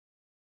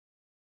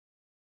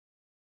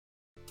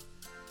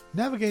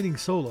Navigating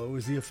Solo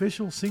is the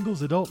official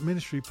singles adult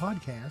ministry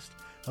podcast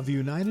of the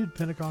United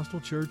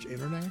Pentecostal Church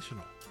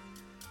International.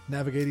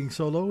 Navigating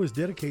Solo is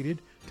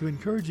dedicated to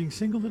encouraging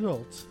single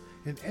adults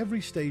in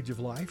every stage of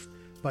life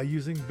by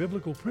using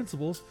biblical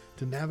principles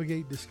to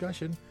navigate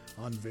discussion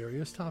on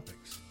various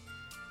topics.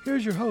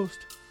 Here's your host,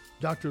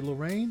 Dr.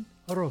 Lorraine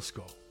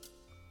Orozco.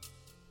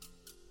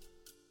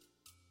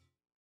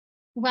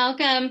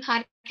 Welcome,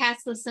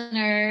 podcast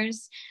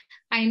listeners.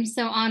 I'm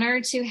so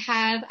honored to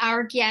have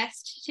our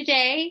guest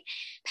today,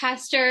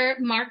 Pastor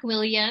Mark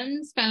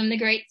Williams from the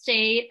great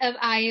state of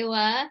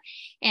Iowa.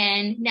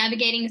 And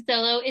Navigating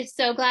Solo is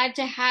so glad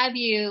to have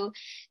you.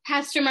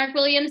 Pastor Mark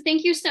Williams,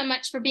 thank you so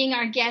much for being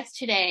our guest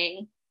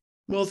today.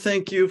 Well,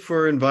 thank you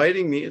for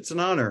inviting me. It's an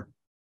honor.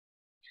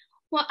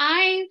 Well,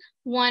 I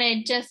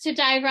wanted just to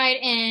dive right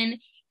in,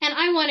 and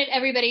I wanted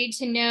everybody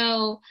to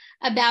know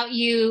about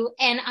you,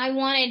 and I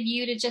wanted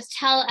you to just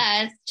tell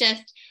us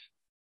just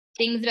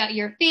things about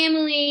your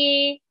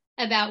family,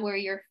 about where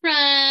you're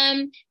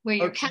from, where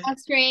you're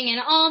pastoring,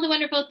 and all the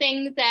wonderful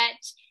things that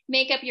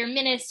make up your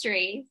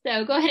ministry.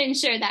 So go ahead and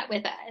share that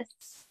with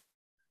us.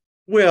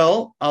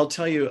 Well, I'll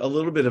tell you a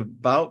little bit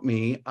about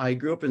me. I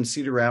grew up in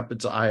Cedar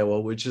Rapids,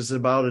 Iowa, which is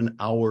about an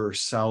hour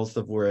south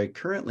of where I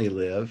currently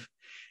live.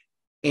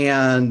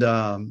 And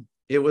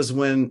it was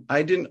when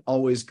I didn't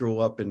always grow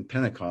up in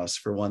Pentecost,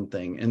 for one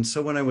thing. And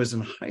so when I was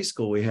in high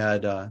school, we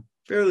had a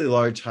fairly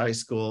large high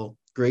school,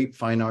 great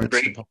fine arts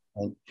department.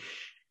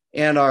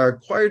 And our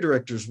choir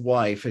director's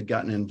wife had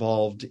gotten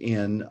involved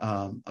in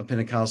a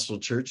Pentecostal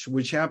church,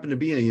 which happened to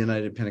be a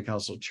United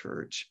Pentecostal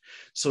church.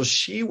 So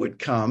she would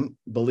come,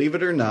 believe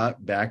it or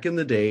not, back in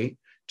the day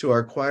to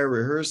our choir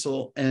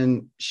rehearsal.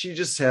 And she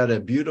just had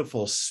a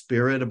beautiful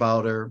spirit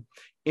about her,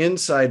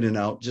 inside and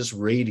out, just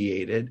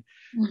radiated.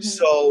 Mm-hmm.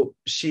 So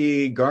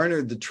she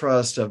garnered the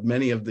trust of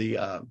many of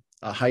the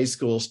high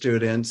school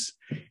students.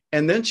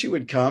 And then she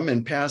would come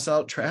and pass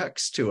out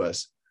tracts to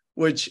us,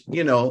 which,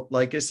 you know,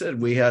 like I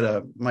said, we had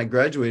my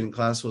graduating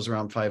class was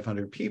around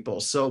 500 people.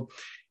 So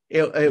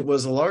it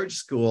was a large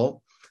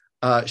school.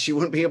 She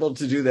wouldn't be able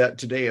to do that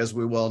today, as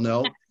we well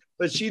know,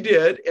 but she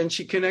did. And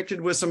she connected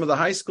with some of the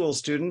high school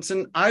students.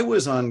 And I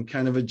was on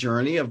kind of a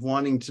journey of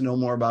wanting to know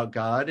more about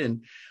God.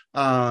 And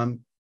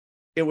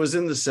it was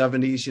in the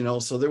 70s, you know,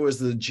 so there was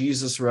the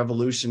Jesus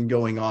revolution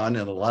going on,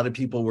 and a lot of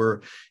people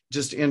were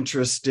just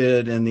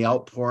interested in the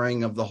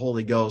outpouring of the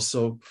Holy Ghost.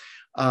 So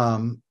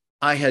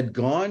I had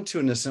gone to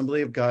an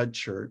Assembly of God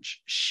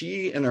church.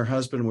 She and her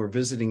husband were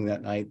visiting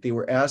that night. They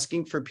were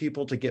asking for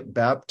people to get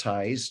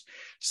baptized.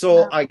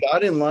 So I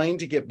got in line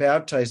to get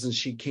baptized, and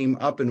she came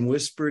up and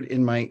whispered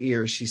in my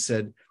ear. She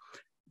said,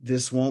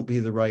 "This won't be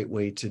the right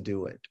way to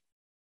do it."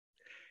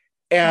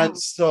 And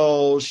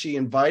so she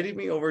invited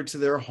me over to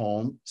their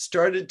home,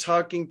 started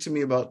talking to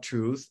me about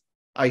truth.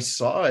 I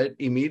saw it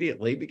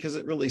immediately because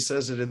it really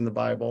says it in the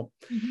Bible.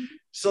 Mm-hmm.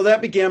 So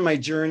that began my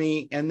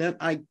journey. And then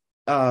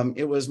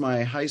it was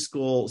my high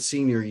school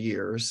senior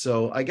year.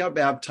 So I got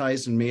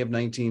baptized in May of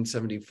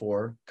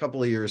 1974, a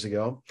couple of years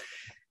ago.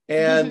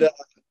 And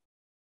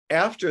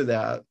after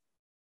that,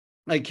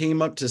 I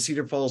came up to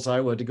Cedar Falls,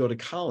 Iowa to go to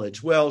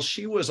college. Well,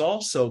 she was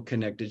also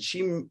connected.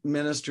 She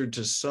ministered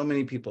to so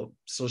many people.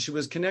 So she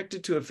was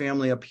connected to a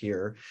family up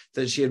here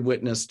that she had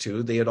witnessed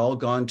to. They had all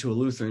gone to a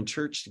Lutheran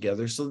church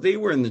together. So they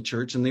were in the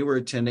church, and they were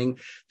attending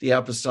the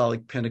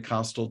Apostolic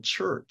Pentecostal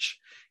Church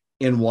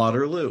in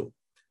Waterloo.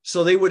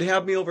 So they would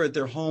have me over at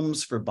their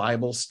homes for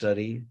Bible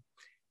study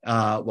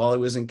while I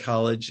was in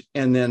college,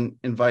 and then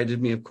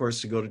invited me, of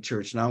course, to go to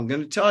church. Now, I'm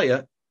going to tell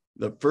you,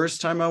 the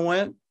first time I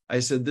went, I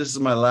said, "This is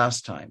my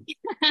last time."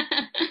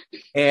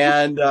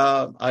 And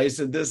I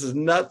said, "This is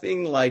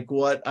nothing like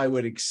what I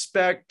would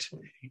expect."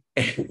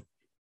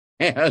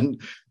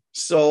 And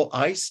so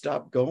I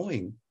stopped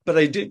going, but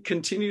I did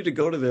continue to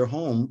go to their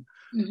home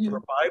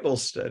for Bible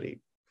study.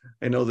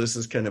 I know this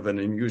is kind of an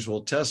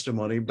unusual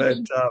testimony, but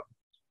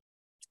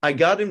I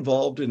got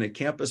involved in a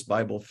campus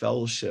Bible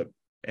fellowship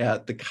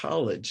at the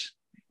college.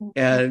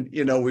 And,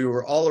 you know, we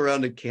were all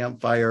around a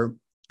campfire.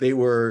 They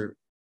were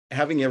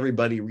having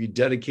everybody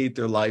rededicate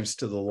their lives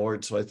to the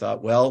Lord. So I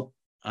thought, well,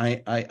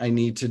 I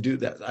need to do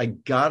that. I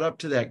got up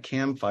to that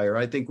campfire.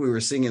 I think we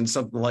were singing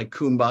something like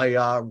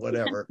Kumbaya or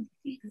whatever,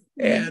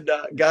 and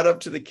got up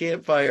to the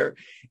campfire,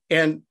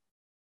 and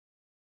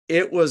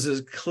it was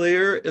as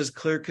clear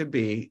could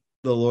be.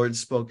 The Lord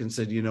spoke and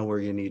said, "You know where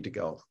you need to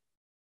go."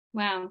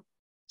 Wow.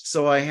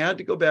 So I had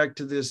to go back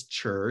to this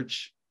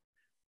church.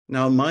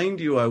 Now, mind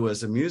you, I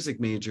was a music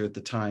major at the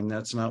time.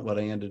 That's not what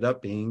I ended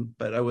up being,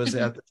 but I was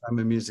at the time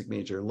a music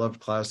major, loved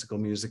classical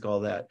music,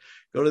 all that.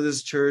 Go to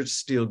this church,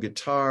 steel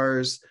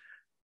guitars,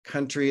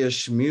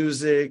 country-ish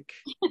music.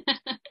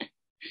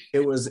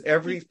 It was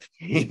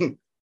everything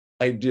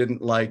I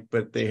didn't like,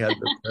 but they had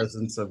the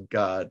presence of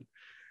God.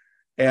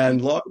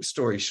 And long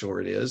story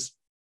short is,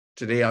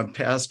 today I'm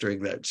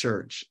pastoring that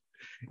church.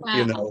 Wow.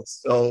 You know,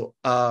 so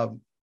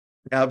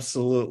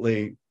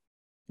absolutely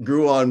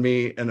grew on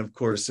me. And of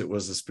course, it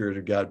was the Spirit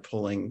of God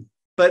pulling.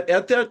 But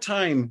at that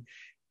time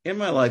in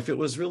my life, it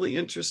was really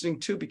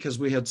interesting too, because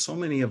we had so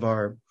many of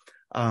our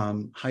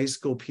high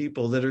school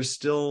people that are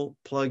still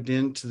plugged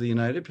into the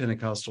United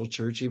Pentecostal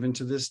Church even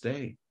to this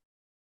day.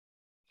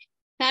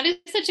 That is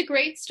such a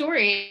great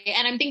story.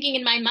 And I'm thinking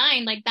in my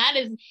mind, like, that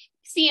is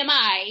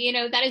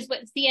CMI, that is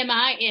what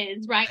CMI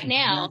is right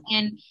now.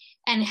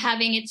 And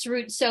having its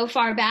roots so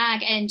far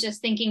back, and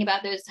just thinking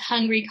about those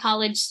hungry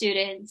college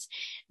students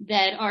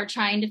that are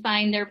trying to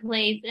find their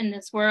place in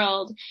this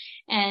world,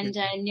 and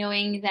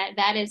knowing that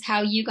that is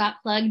how you got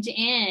plugged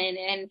in.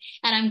 And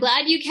I'm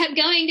glad you kept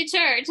going to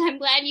church. I'm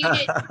glad you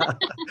did.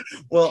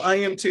 Well, I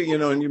am too,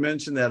 and you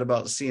mentioned that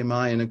about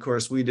CMI. And of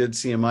course, we did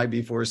CMI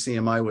before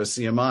CMI was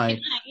CMI.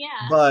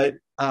 Yeah. But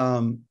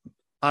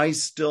I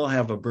still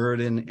have a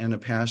burden and a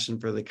passion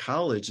for the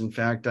college. In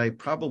fact, I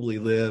probably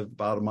live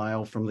about a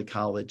mile from the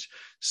college.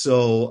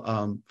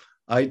 So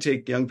I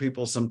take young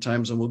people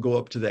sometimes, and we'll go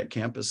up to that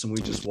campus and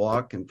we just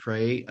walk and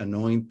pray,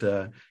 anoint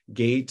the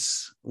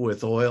gates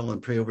with oil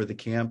and pray over the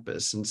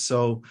campus. And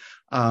so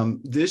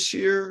this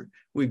year,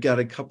 we've got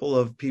a couple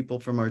of people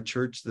from our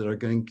church that are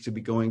going to be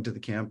going to the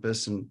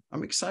campus. And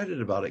I'm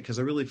excited about it because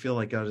I really feel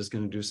like God is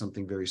going to do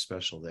something very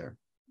special there.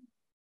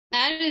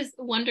 That is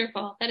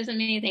wonderful. That is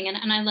amazing.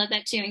 And I love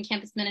that too in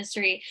campus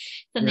ministry.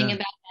 Something about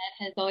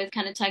that has always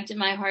kind of tugged at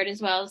my heart as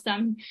well. So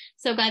I'm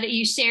so glad that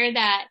you shared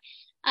that.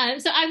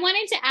 So I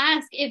wanted to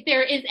ask if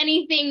there is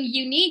anything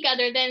unique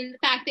other than the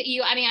fact that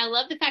I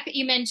love the fact that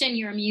you mentioned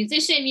you're a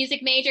musician,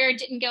 music major,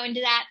 didn't go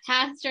into that,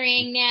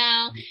 pastoring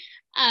now.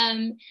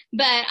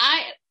 But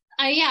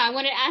I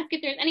wanted to ask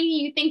if there's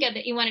anything you think of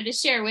that you wanted to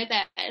share with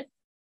us.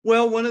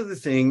 Well, one of the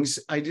things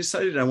I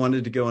decided I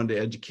wanted to go into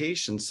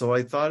education. So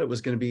I thought it was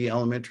going to be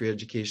elementary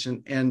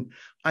education. And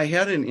I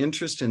had an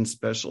interest in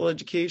special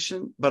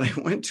education, but I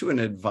went to an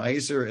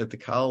advisor at the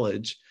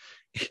college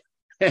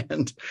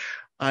and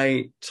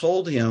I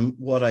told him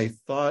what I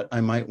thought I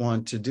might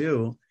want to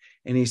do.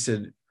 And he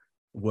said,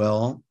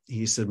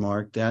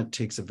 Mark, that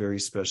takes a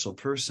very special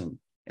person.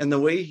 And the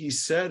way he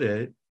said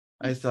it,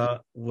 I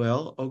thought,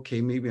 well,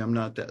 okay, maybe I'm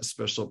not that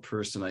special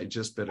person. I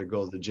just better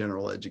go the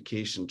general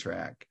education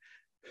track.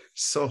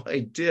 So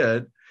I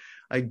did.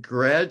 I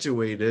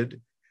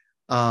graduated.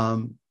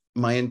 My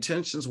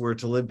intentions were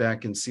to live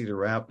back in Cedar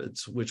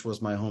Rapids, which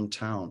was my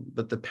hometown.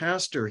 But the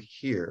pastor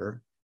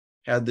here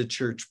had the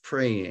church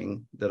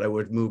praying that I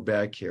would move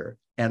back here.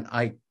 And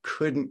I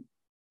couldn't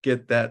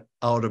get that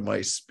out of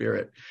my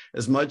spirit.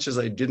 As much as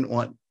I didn't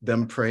want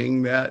them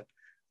praying that,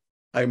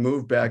 I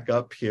moved back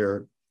up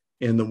here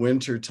in the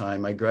winter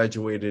time. I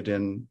graduated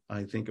in,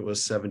 I think it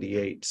was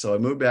 78. So I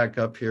moved back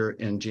up here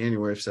in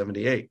January of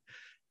 78.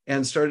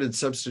 And started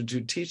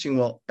substitute teaching.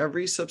 Well,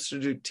 every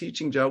substitute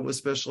teaching job was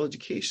special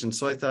education.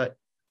 So I thought,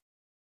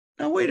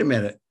 now, wait a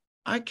minute,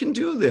 I can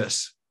do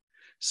this.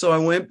 So I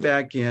went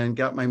back in,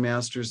 got my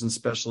master's in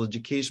special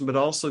education, but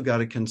also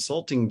got a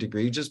consulting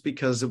degree just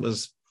because it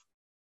was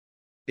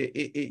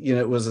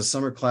a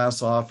summer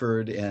class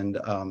offered. And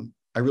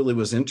I really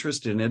was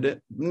interested in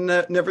it,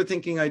 never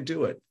thinking I'd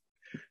do it.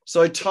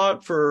 So I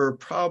taught for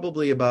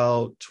probably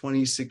about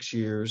 26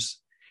 years.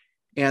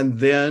 And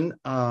then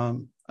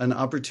an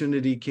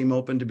opportunity came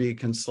open to be a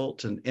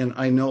consultant. And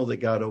I know that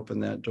God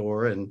opened that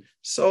door. And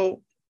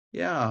so,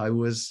 I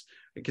was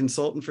a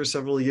consultant for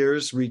several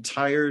years,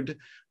 retired.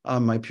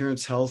 My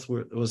parents' health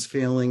was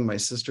failing. My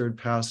sister had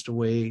passed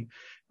away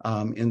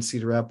in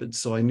Cedar Rapids.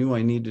 So I knew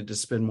I needed to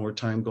spend more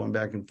time going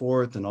back and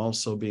forth and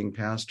also being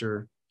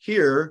pastor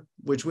here,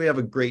 which we have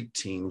a great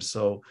team.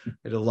 So I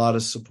had a lot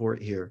of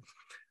support here.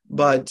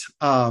 But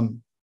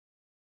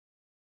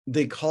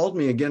they called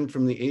me again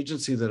from the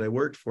agency that I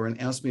worked for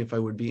and asked me if I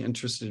would be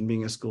interested in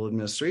being a school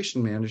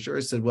administration manager. I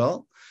said,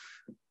 well,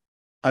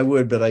 I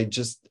would, but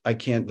I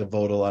can't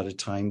devote a lot of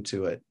time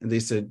to it. And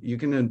they said, you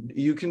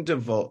can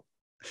devote,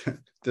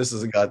 this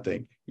is a God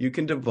thing. You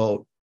can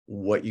devote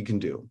what you can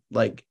do.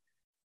 Like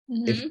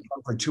if you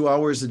come for 2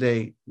 hours a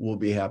day, we'll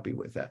be happy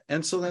with that.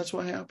 And so that's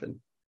what happened.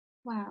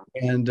 Wow.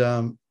 And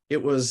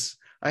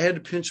I had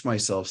to pinch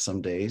myself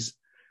some days.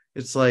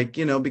 It's like,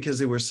 because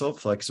they were so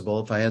flexible.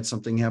 If I had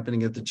something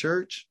happening at the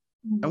church,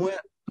 I went.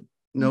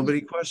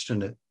 Nobody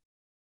questioned it.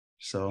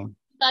 So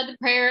glad the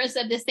prayers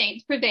of the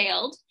saints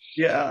prevailed.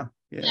 Yeah.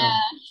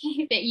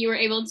 That you were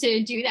able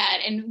to do that.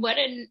 And what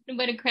an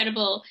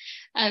incredible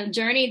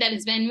journey that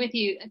has been with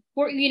you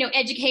for,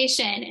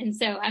 education. And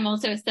so I'm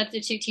also a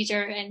substitute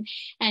teacher.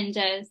 And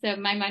so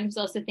my mind was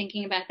also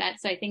thinking about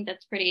that. So I think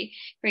that's pretty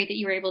great that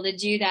you were able to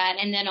do that.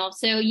 And then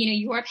also,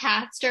 you're a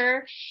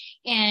pastor.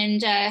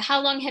 And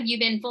how long have you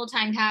been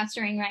full-time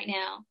pastoring right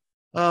now?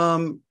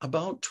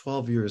 About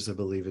 12 years, I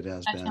believe it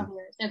has been. 12 years.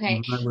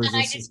 Okay. I was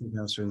assistant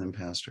pastor and then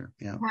pastor.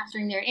 Yeah.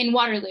 Pastoring there in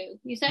Waterloo,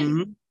 you said?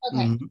 Okay.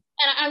 And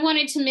I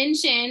wanted to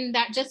mention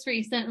that just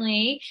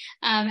recently,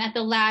 at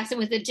the last, it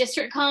was the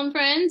district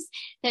conference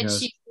that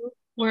you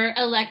were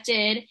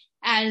elected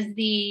as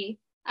the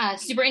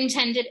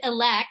superintendent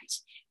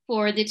elect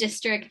for the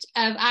District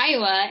of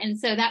Iowa. And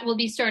so that will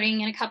be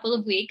starting in a couple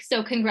of weeks.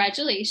 So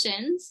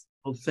congratulations.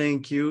 Well,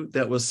 thank you.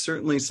 That was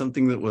certainly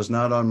something that was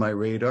not on my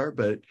radar,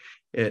 but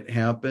it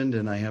happened,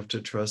 and I have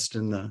to trust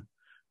in the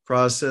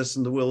process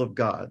and the will of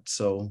God.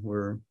 So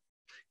we're,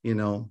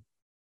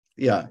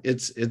 yeah,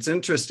 it's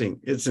interesting.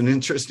 It's an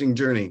interesting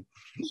journey.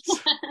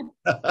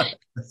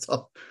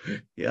 So,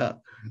 yeah.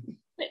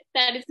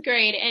 That is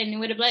great. And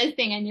what a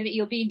blessing. I know that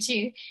you'll be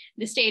to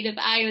the state of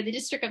Iowa, the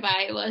District of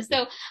Iowa.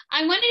 So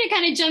I wanted to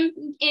kind of jump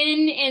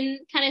in and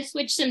kind of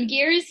switch some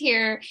gears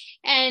here.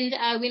 And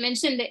we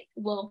mentioned that,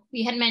 well,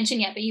 we hadn't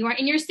mentioned yet, but you are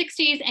in your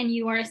 60s and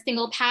you are a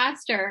single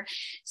pastor.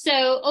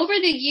 So over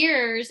the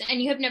years,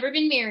 and you have never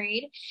been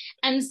married.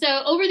 And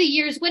so over the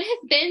years, what has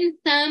been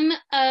some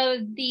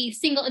of the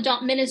single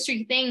adult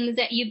ministry things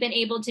that you've been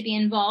able to be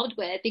involved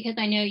with? Because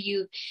I know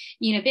you've,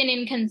 been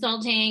in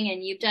consulting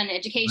and you've done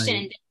education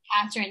Right. and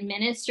pastor and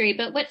ministry,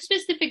 but what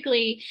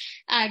specifically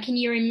can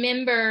you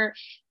remember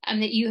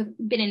that you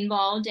have been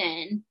involved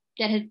in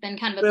that has been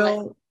kind of a blessing?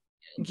 Well,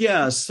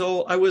 yeah,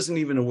 so I wasn't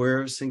even aware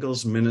of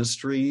singles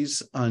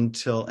ministries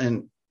until,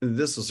 and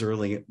this was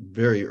early,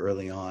 very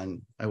early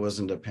on. I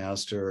wasn't a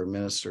pastor or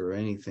minister or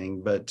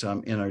anything, but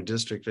in our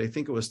district, I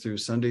think it was through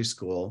Sunday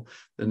school,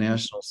 the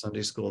National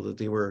Sunday School, that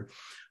they were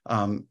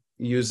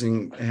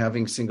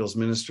having singles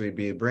ministry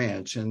be a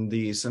branch. And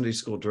the Sunday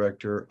school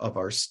director of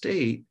our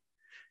state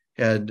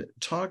had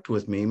talked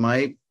with me.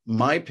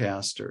 My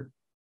pastor,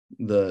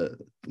 the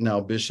now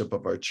bishop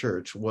of our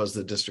church, was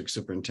the district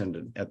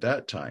superintendent at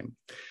that time.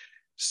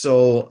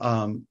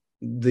 So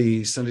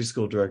the Sunday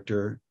school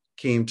director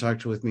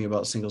talked with me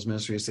about singles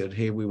ministry, said,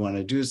 hey, we want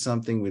to do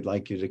something. We'd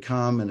like you to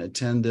come and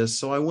attend this.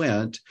 So I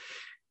went,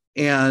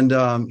 and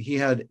he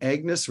had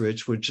Agnes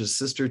Rich, which is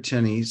Sister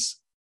Tenny's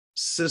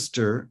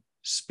sister,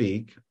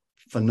 speak.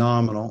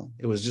 Phenomenal.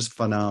 It was just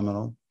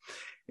phenomenal.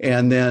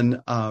 And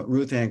then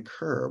Ruth Ann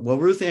Kerr. Well,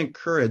 Ruth Ann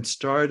Kerr had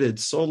started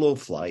Solo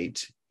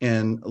Flight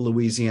in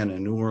Louisiana,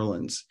 New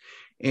Orleans.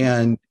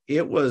 And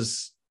it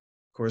was,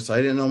 of course,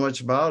 I didn't know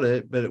much about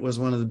it, but it was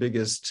one of the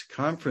biggest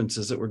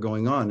conferences that were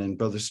going on. And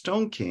Brother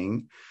Stone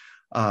King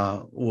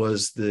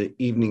was the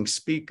evening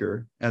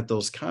speaker at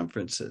those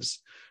conferences.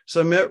 So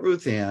I met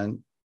Ruth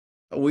Ann.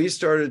 We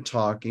started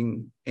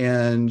talking,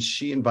 and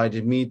she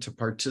invited me to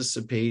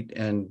participate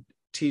and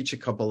teach a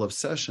couple of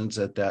sessions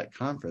at that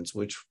conference,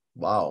 which,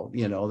 wow,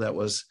 that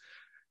was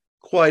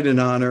quite an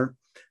honor.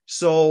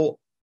 So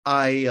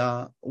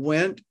I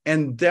went,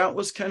 and that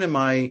was kind of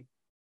my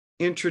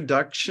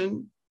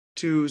introduction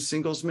to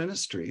singles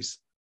ministries.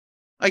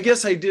 I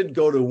guess I did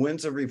go to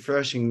Winds of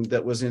Refreshing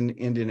that was in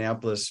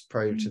Indianapolis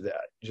prior to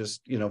that,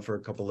 just, for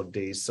a couple of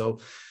days. So,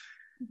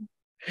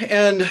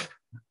 and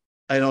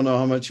I don't know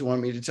how much you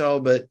want me to tell,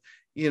 but,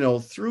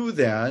 through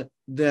that,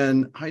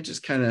 then I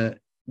just kind of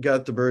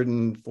got the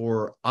burden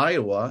for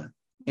Iowa,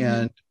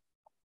 and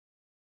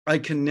I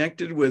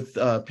connected with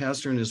a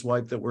pastor and his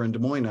wife that were in Des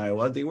Moines,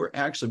 Iowa. They were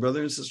actually,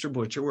 Brother and Sister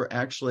Butcher were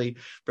actually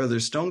Brother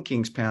Stone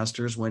King's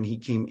pastors when he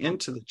came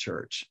into the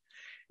church.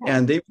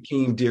 And they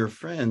became dear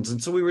friends.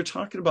 And so we were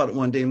talking about it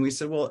one day, and we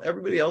said, well,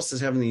 everybody else is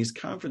having these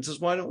conferences.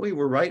 Why don't we?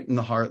 We're right in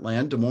the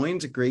heartland. Des Moines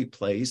is a great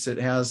place. It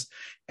has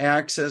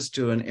access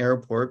to an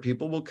airport.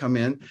 People will come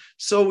in.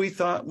 So we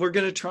thought, we're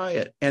going to try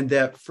it. And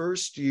that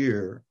first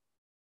year,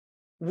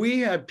 we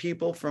had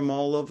people from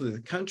all over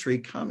the country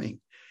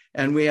coming.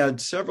 And we had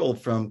several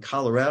from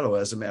Colorado,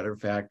 as a matter of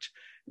fact,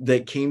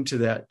 that came to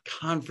that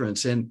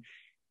conference. And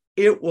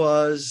it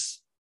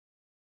was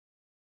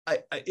in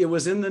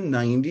the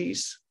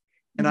 90s.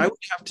 And I would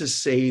have to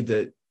say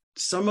that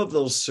some of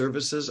those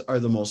services are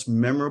the most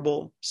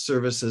memorable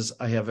services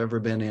I have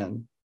ever been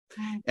in.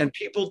 And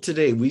people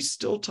today, we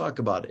still talk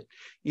about it,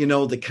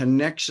 the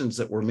connections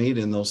that were made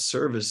in those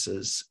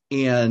services.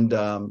 And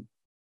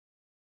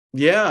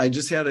I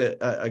just had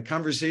a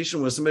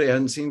conversation with somebody I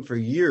hadn't seen for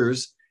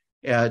years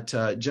at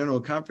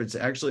General Conference.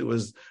 Actually, it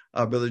was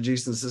Brother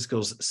Jason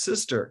Sisko's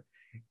sister.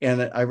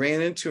 And I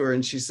ran into her,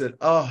 and she said,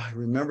 oh, I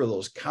remember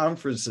those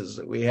conferences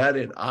that we had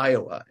in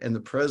Iowa and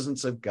the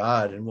presence of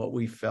God and what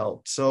we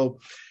felt. So,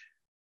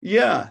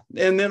 yeah.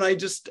 And then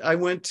I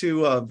went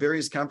to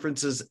various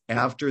conferences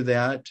after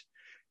that,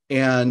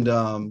 and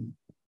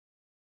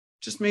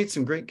just made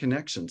some great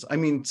connections. I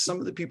mean, some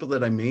of the people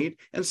that I made,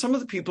 and some of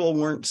the people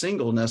weren't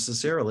single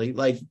necessarily.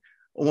 Like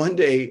one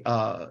day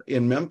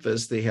in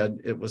Memphis,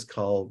 it was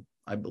called,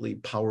 I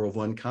believe, Power of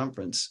One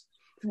Conference.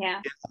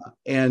 Yeah.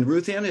 And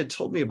Ruth Ann had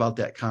told me about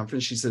that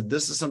conference. She said,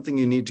 this is something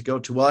you need to go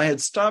to. Well, I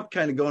had stopped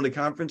kind of going to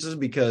conferences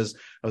because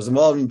I was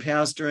involved in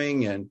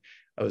pastoring, and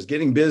I was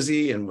getting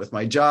busy and with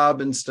my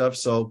job and stuff.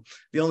 So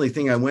the only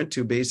thing I went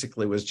to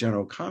basically was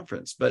General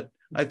Conference. But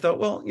I thought,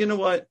 well, you know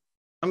what?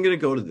 I'm going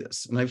to go to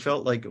this. And I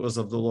felt like it was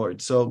of the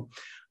Lord. So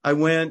I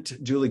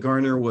went. Julie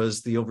Garner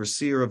was the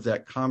overseer of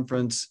that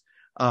conference.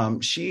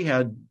 She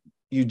had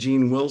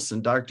Eugene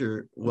Wilson,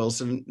 Dr.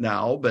 Wilson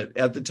now, but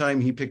at the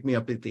time he picked me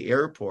up at the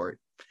airport.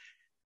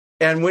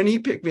 And when he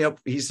picked me up,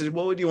 he said,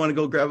 well, do you want to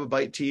go grab a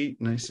bite to eat?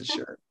 And I said,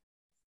 sure.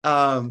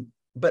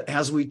 But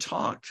as we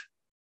talked,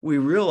 we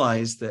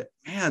realized that,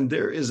 man,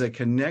 there is a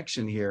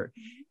connection here.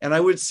 And I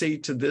would say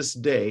to this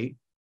day,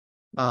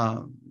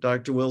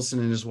 Dr. Wilson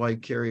and his wife,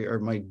 Carrie, are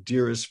my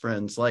dearest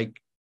friends. Like,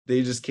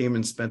 they just came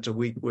and spent a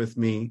week with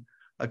me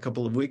a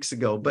couple of weeks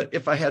ago. But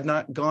if I had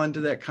not gone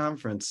to that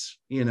conference,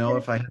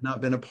 if I had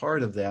not been a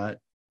part of that,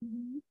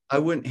 I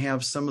wouldn't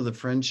have some of the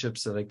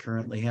friendships that I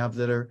currently have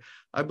that are,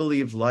 I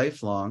believe,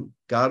 lifelong,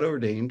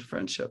 God-ordained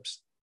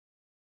friendships.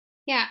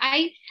 Yeah,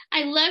 I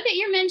love that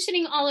you're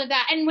mentioning all of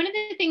that. And one of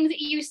the things that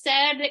you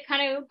said that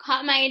kind of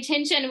caught my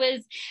attention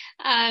was,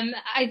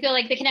 I feel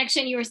like the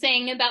connection you were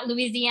saying about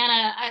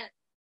Louisiana,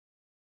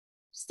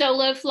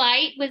 solo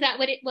flight. Was that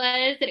what it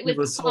was? That it It was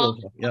was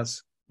called? solo,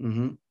 yes.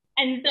 Mm-hmm.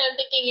 And so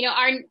thinking,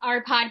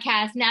 our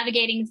podcast,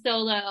 Navigating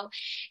Solo,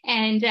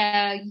 and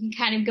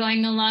kind of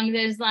going along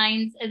those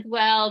lines as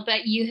well.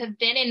 But you have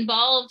been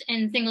involved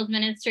in singles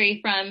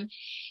ministry from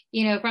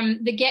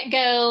the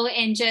get-go,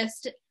 and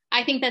just,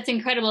 I think that's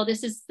incredible.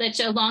 This is such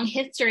a long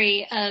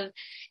history of,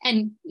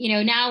 and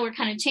now we're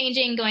kind of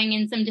changing, going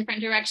in some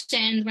different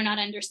directions. We're not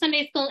under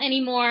Sunday school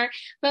anymore,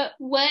 but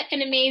what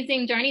an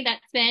amazing journey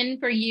that's been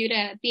for you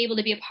to be able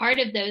to be a part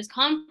of those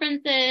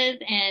conferences,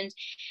 and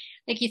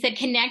like you said,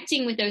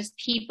 connecting with those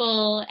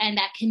people and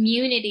that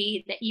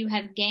community that you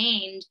have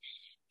gained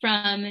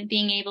from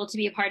being able to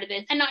be a part of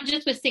this, and not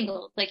just with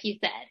singles, like you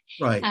said,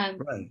 Right. other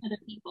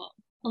people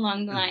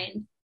along the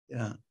lines.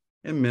 Yeah.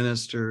 And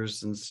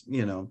ministers, and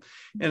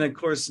and of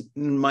course,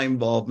 my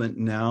involvement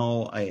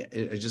now, I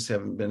just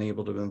haven't been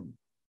able to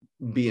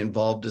be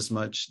involved as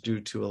much due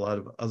to a lot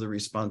of other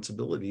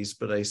responsibilities,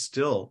 but I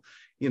still,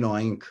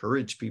 I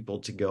encourage people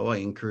to go. I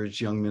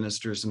encourage young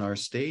ministers in our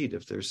state,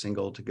 if they're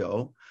single, to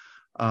go.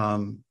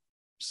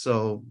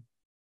 So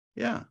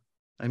yeah,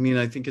 I mean,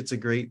 I think it's a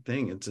great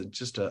thing. It's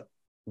just a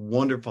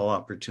wonderful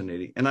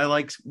opportunity. And I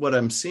like what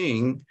I'm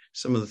seeing,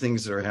 some of the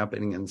things that are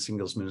happening in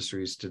singles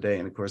ministries today.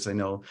 And of course, I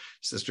know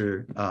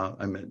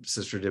I met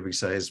Sister Debbie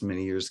Size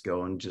many years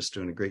ago and just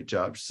doing a great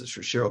job. Sister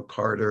Cheryl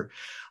Carter.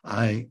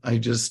 I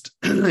just,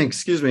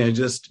 excuse me, I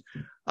just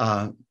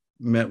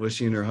met with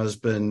she and her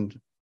husband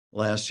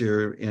last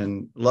year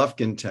in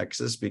Lufkin,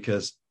 Texas,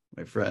 because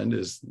my friend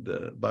is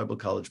the Bible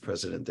college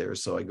president there.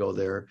 So I go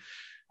there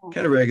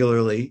kind of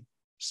regularly.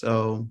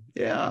 So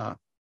yeah,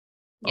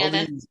 all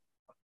these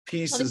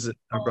pieces that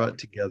are brought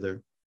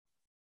together.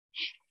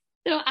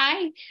 So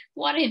I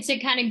wanted to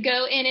kind of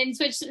go in and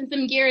switch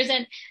some gears,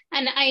 and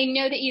I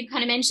know that you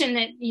kind of mentioned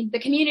that the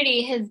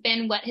community has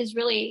been what has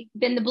really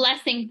been the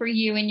blessing for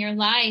you in your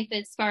life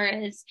as far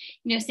as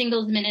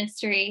singles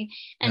ministry.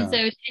 And so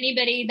to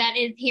anybody that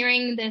is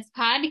hearing this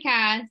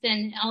podcast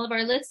and all of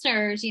our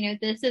listeners,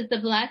 this is the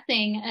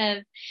blessing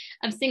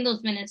of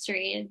singles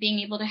ministry, of being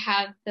able to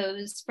have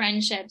those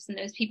friendships and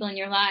those people in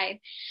your life.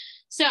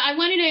 So I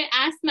wanted to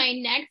ask my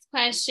next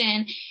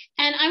question,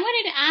 and I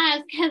wanted to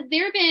ask, has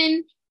there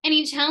been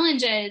any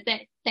challenges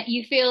that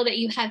you feel that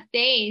you have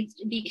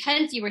faced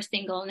because you were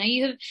single? Now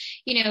you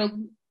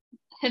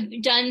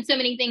have done so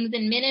many things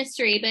in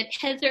ministry, but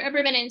has there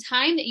ever been a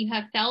time that you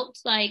have felt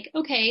like,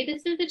 okay,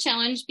 this is a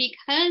challenge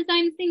because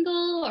I'm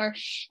single,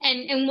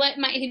 and what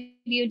might have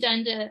you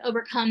done to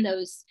overcome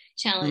those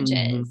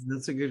challenges?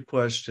 That's a good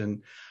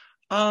question.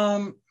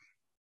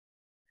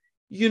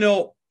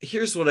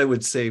 Here's what I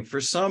would say.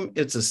 For some,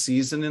 it's a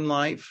season in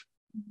life.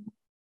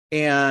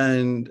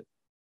 And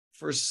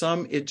for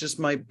some, it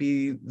just might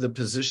be the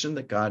position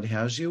that God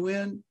has you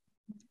in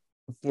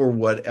for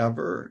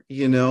whatever,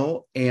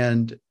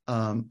 and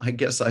I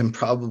guess I'm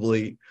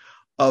probably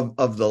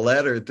of the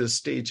latter at this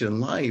stage in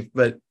life,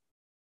 but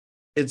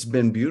it's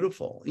been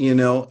beautiful,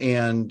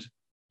 and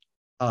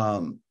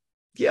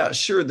yeah,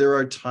 sure, there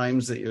are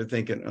times that you're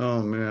thinking,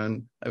 oh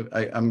man,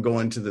 I'm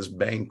going to this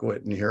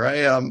banquet and here I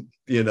am,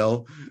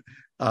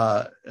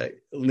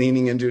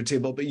 leaning into a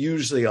table, but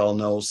usually I'll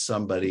know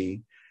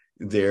somebody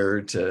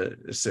there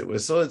to sit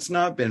with. So it's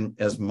not been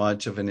as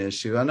much of an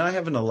issue. And I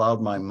haven't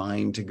allowed my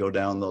mind to go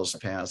down those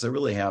paths. I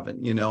really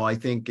haven't. I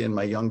think in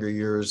my younger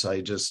years,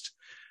 I just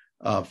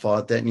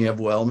fought that, and you have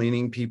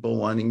well-meaning people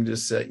wanting to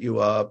set you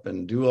up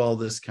and do all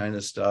this kind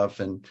of stuff.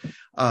 And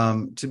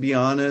to be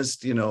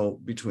honest,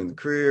 between the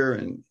career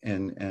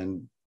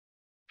and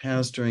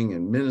pastoring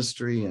and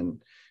ministry,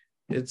 and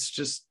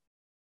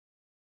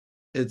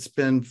it's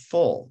been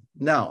full.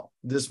 Now,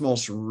 this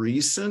most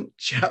recent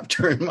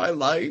chapter in my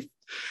life,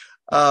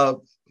 that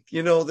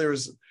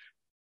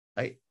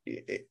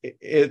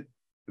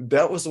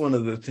was one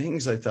of the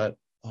things I thought,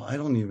 I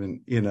don't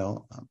even,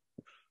 I'm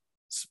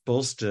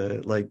supposed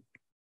to, like,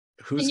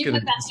 who's going to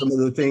do some of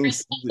the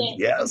things?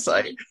 Yes,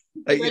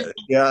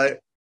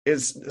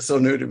 it's so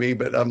new to me,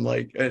 but I'm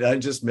like, and I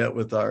just met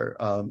with our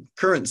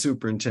current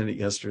superintendent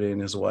yesterday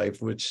and his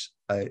wife, which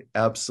I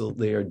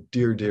absolutely are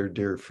dear, dear,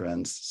 dear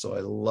friends. So I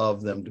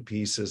love them to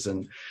pieces.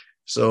 And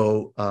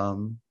so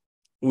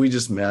we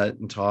just met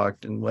and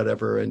talked and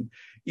whatever. And,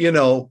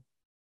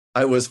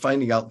 I was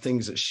finding out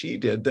things that she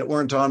did that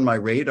weren't on my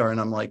radar.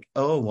 And I'm like,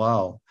 oh,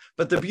 wow.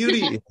 But the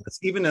beauty is,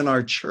 even in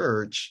our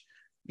church,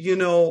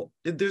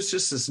 there's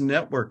just this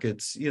network.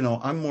 It's,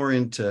 I'm more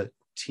into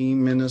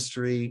team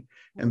ministry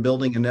and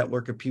building a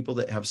network of people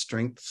that have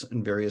strengths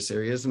in various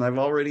areas. And I've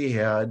already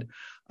had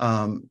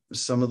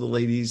some of the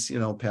ladies,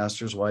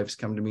 pastors' wives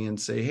come to me and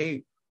say,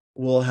 hey,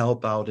 we'll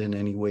help out in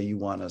any way you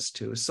want us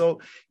to. So,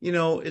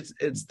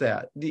 it's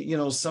that,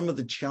 some of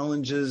the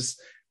challenges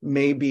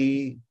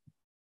maybe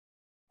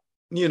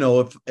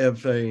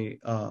if a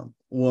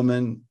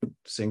woman,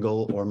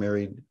 single or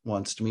married,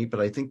 wants to meet, but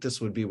I think this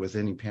would be with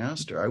any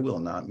pastor. I will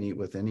not meet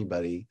with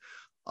anybody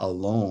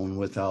alone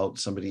without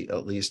somebody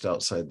at least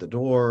outside the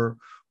door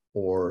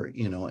or,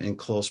 in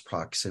close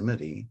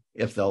proximity.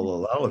 If they'll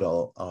allow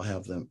it, I'll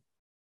have them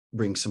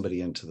bring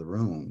somebody into the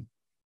room.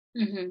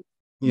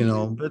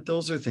 But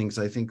those are things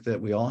I think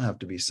that we all have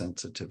to be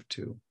sensitive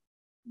to.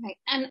 Right.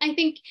 And I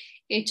think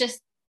it just,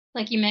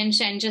 like you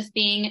mentioned, just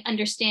being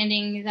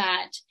understanding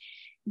that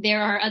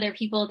there are other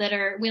people that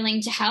are willing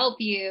to help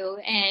you,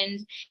 and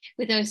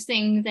with those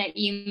things that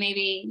you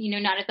maybe,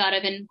 not have thought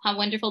of, and how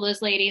wonderful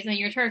those ladies in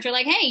your church are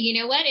like, hey, you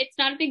know what? It's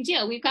not a big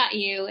deal. We've got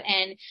you,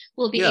 and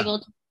we'll be able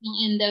to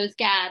fill in those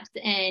gaps.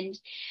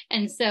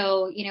 And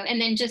so, and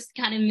then just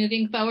kind of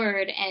moving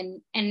forward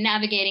and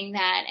navigating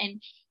that,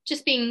 and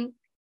just being,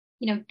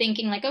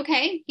 thinking like,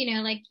 okay,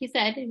 like you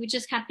said, we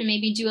just have to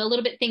maybe do a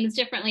little bit things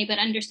differently, but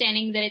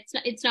understanding that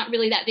it's not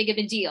really that big of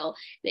a deal,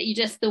 that you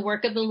just the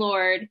work of the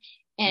Lord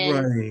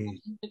and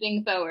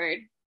moving forward.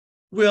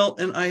 Well,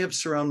 and I have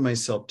surrounded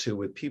myself too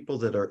with people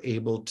that are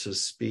able to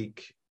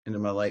speak into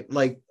my life.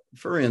 Like,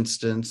 for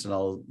instance, and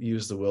I'll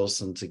use the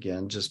Wilsons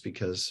again, just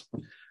because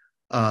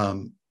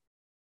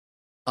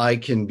I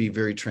can be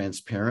very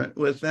transparent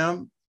with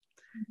them,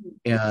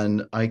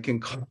 and I can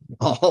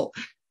call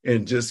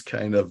and just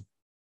kind of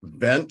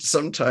vent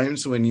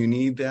sometimes when you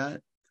need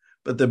that.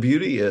 But the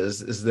beauty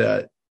is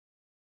that,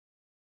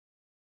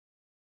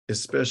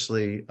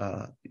 especially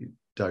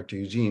Dr.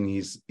 Eugene,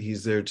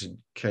 he's there to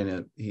kind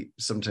of,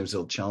 sometimes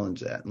he'll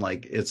challenge that. And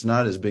like, it's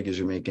not as big as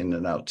you're making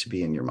it out to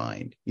be in your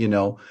mind,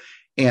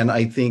 And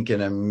I think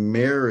in a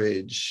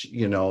marriage,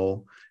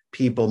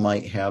 people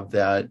might have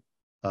that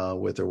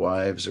with their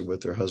wives or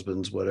with their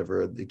husbands,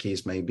 whatever the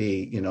case may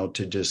be,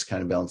 to just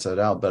kind of balance that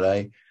out. But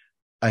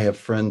I have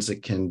friends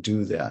that can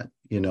do that,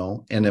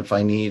 and if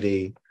I need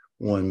a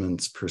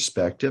woman's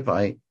perspective,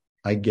 I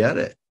get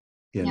it,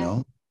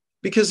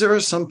 because there are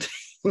some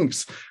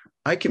things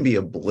I can be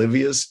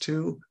oblivious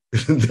to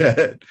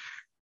that,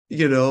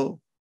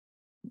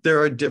 there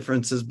are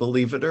differences,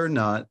 believe it or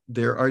not,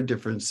 there are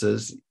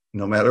differences,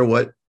 no matter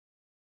what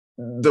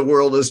the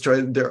world is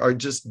trying, there are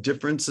just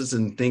differences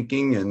in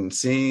thinking and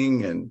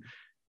seeing, and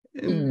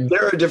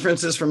there are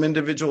differences from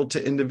individual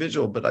to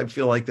individual, but I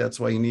feel like that's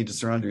why you need to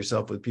surround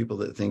yourself with people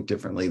that think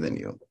differently than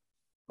you,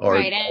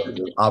 or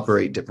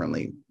operate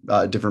differently,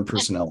 different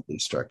personality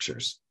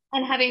structures.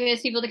 And having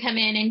those people to come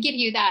in and give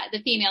you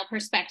the female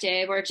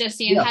perspective, or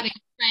just, having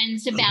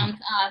friends to bounce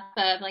off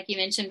of, like you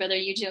mentioned, Brother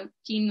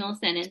Eugene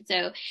Wilson. And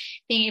so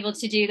being able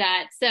to do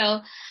that. So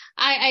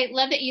I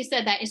love that you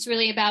said that it's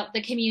really about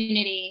the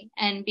community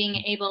and being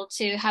able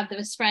to have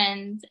those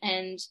friends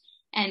and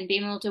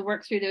being able to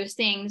work through those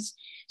things.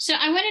 So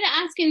I wanted to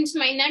ask into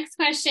my next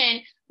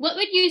question, what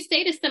would you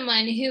say to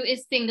someone who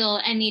is single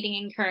and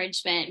needing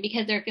encouragement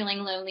because they're feeling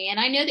lonely? And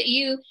I know that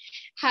you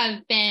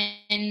have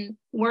been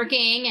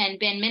working and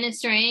been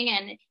ministering,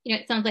 and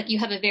it sounds like you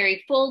have a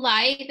very full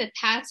life as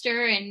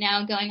pastor, and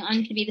now going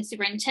on to be the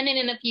superintendent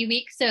in a few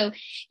weeks. So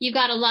you've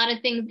got a lot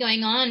of things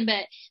going on.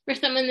 But for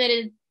someone that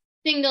is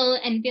single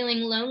and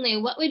feeling lonely,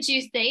 what would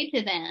you say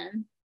to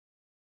them?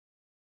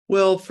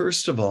 Well,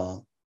 first of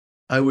all,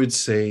 I would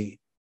say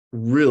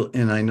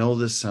and I know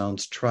this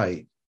sounds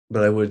trite,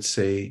 but I would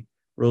say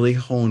really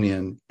hone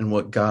in on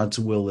what God's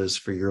will is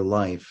for your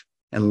life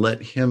and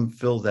let him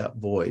fill that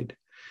void.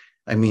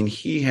 I mean,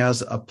 he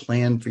has a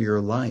plan for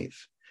your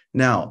life.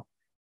 Now,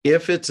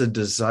 if it's a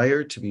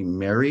desire to be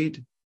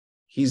married,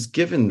 he's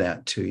given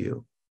that to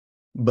you.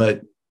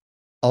 But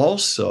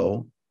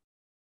also,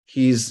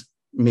 he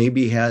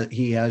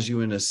has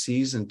you in a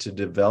season to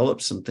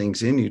develop some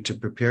things in you to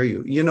prepare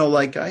you.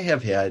 Like I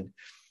have had,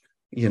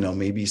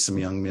 maybe some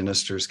young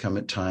ministers come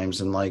at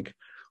times and like,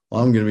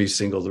 well, I'm going to be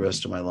single the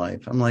rest of my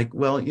life. I'm like,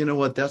 well, you know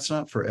what? That's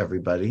not for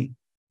everybody.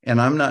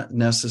 And I'm not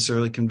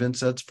necessarily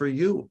convinced that's for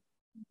you.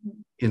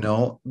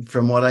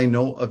 From what I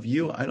know of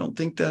you, I don't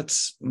think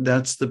that's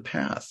the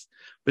path,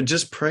 but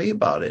just pray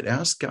about it.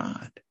 Ask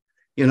God,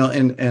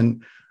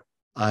 and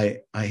I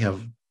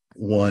have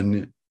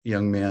one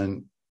young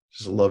man,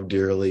 just love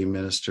dearly,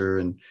 minister,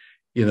 and,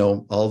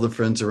 all the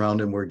friends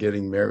around him were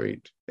getting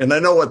married, and I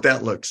know what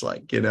that looks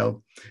like,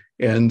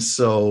 and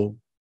so,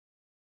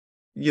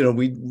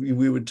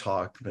 we would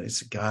talk, but I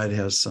said, God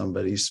has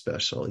somebody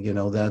special,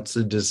 that's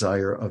the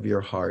desire of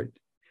your heart.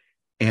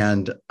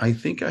 And I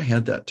think I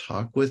had that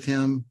talk with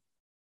him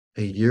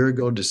a year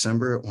ago,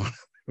 December,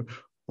 at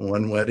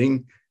one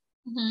wedding.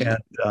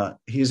 And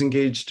he's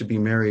engaged to be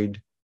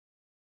married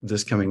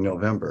this coming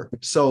November.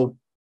 So,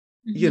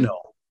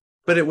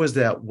 but it was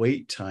that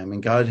wait time,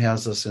 and God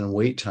has us in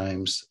wait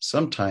times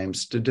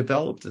sometimes to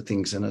develop the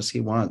things in us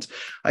he wants.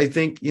 I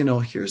think,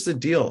 here's the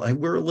deal.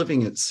 We're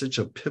living at such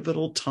a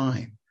pivotal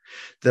time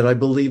that I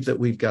believe that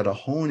we've got to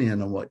hone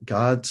in on what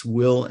God's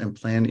will and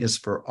plan is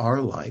for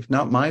our life,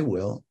 not my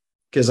will.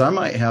 Because I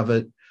might have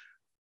it,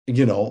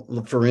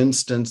 for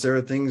instance, there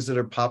are things that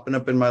are popping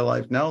up in my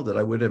life now that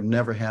I would have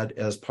never had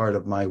as part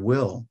of my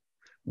will,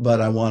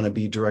 but I want to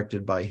be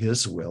directed by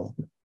his will.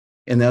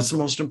 And that's the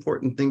most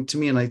important thing to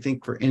me. And I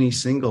think for any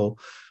single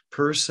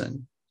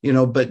person,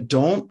 but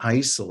don't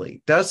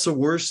isolate. That's the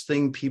worst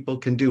thing people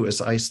can do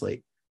is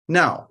isolate.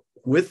 Now,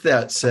 with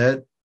that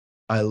said,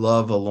 I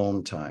love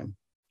alone time.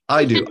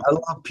 I do. I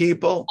love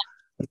people,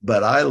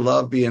 but I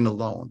love being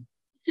alone,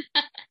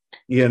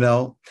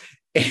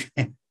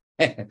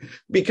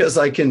 because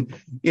I can,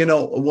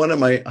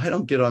 I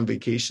don't get on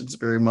vacations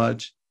very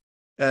much.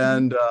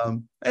 And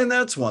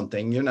that's one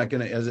thing. You're not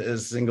going to, as a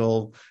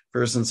single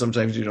person,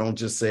 sometimes you don't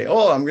just say,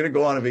 oh, I'm going to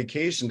go on a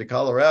vacation to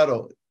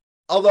Colorado.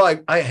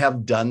 Although I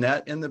have done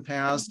that in the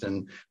past,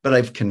 but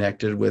I've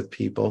connected with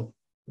people.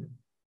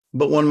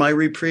 But one of my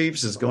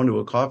reprieves is going to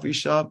a coffee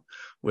shop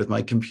with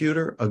my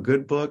computer, a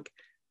good book,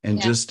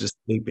 and just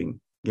escaping,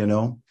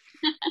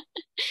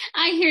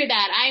 I hear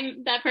that.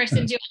 I'm that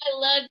person too. I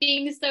love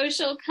being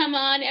social. Come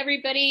on,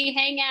 everybody,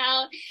 hang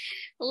out.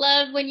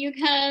 Love when you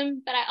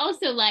come, but I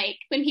also like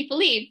when people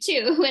leave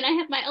too, when I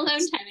have my alone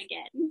time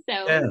again.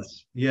 So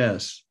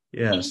yes.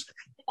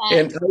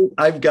 And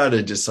I've got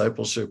a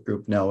discipleship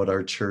group now at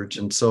our church.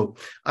 And so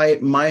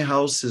my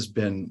house has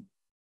been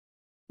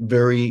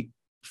very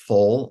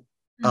full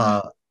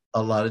a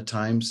lot of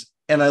times.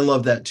 And I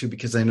love that too,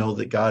 because I know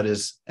that God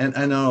is, and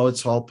I know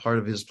it's all part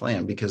of his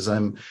plan, because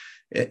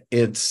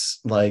it's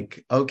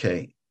like,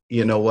 okay,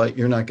 you know what?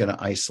 You're not going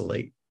to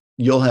isolate.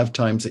 You'll have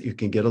times that you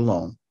can get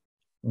alone,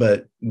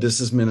 but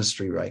this is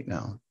ministry right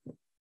now.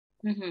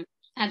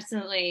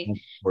 Absolutely.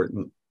 That's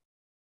important.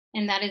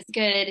 And that is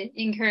good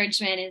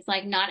encouragement, is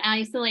like not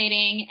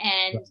isolating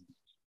and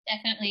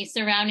definitely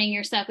surrounding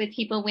yourself with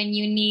people when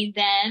you need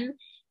them.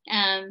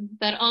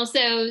 But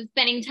also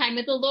spending time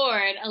with the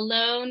Lord,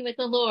 alone with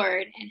the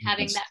Lord, and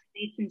having that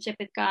relationship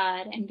with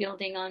God and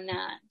building on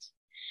that.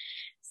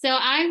 So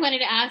I wanted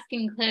to ask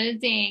in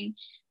closing,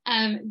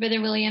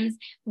 Brother Williams,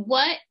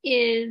 what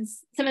is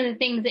some of the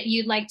things that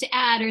you'd like to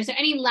add, or is there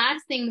any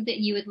last things that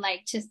you would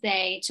like to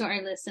say to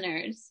our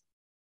listeners?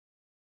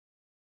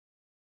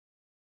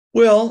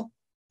 Well,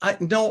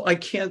 I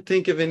can't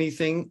think of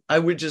anything. I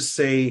would just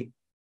say,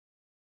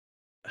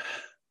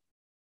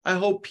 I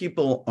hope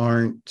people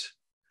aren't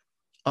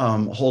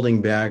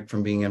holding back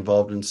from being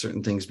involved in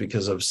certain things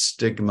because of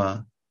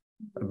stigma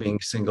of being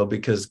single,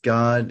 because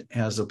God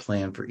has a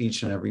plan for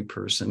each and every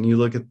person. You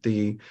look at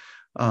the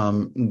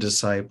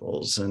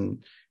disciples,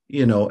 and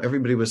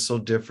everybody was so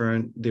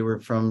different. They were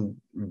from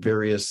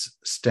various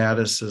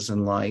statuses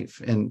in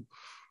life. And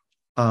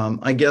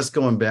I guess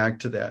going back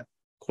to that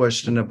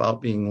question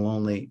about being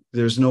lonely,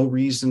 there's no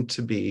reason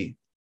to be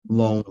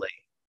lonely.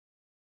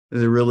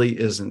 There really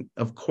isn't.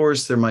 Of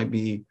course, there might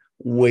be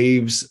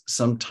waves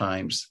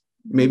sometimes,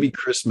 maybe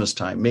Christmas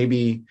time,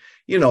 maybe,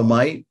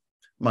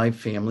 my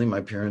family,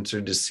 my parents are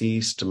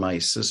deceased, my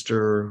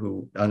sister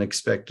who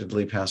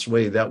unexpectedly passed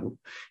away,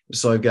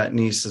 so I've got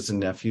nieces and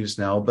nephews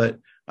now, but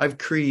I've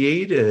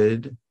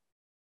created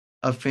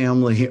a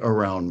family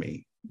around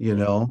me,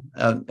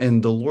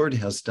 and the Lord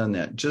has done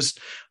that. Just,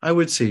 I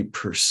would say,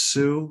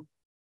 pursue,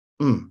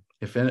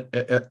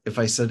 if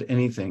I said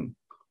anything,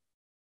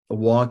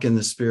 walk in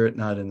the Spirit,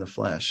 not in the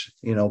flesh,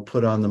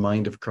 put on the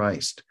mind of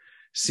Christ,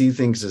 see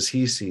things as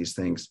he sees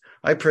things.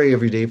 I pray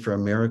every day for a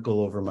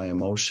miracle over my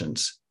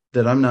emotions,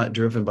 that I'm not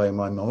driven by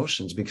my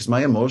emotions, because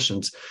my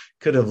emotions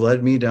could have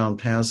led me down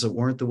paths that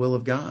weren't the will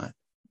of God.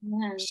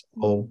 Yes.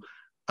 So,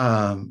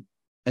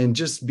 and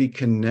just be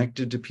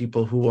connected to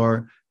people who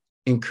are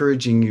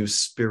encouraging you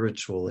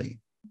spiritually.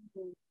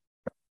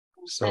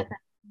 So,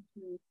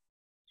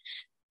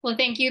 well,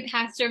 thank you,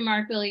 Pastor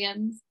Mark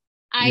Williams.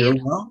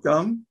 You're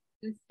welcome.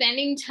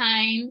 Spending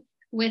time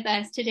with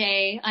us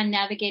today on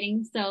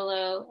Navigating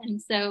Solo.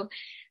 And so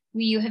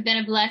you have been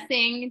a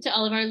blessing to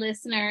all of our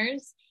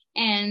listeners.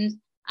 And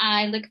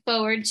I look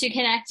forward to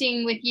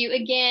connecting with you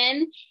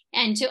again.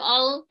 And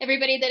to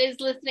everybody that is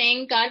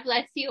listening, God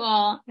bless you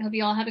all. I hope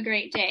you all have a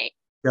great day.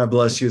 God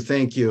bless you.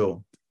 Thank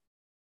you.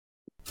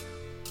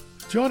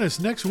 Join us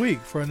next week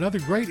for another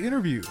great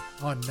interview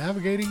on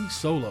Navigating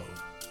Solo.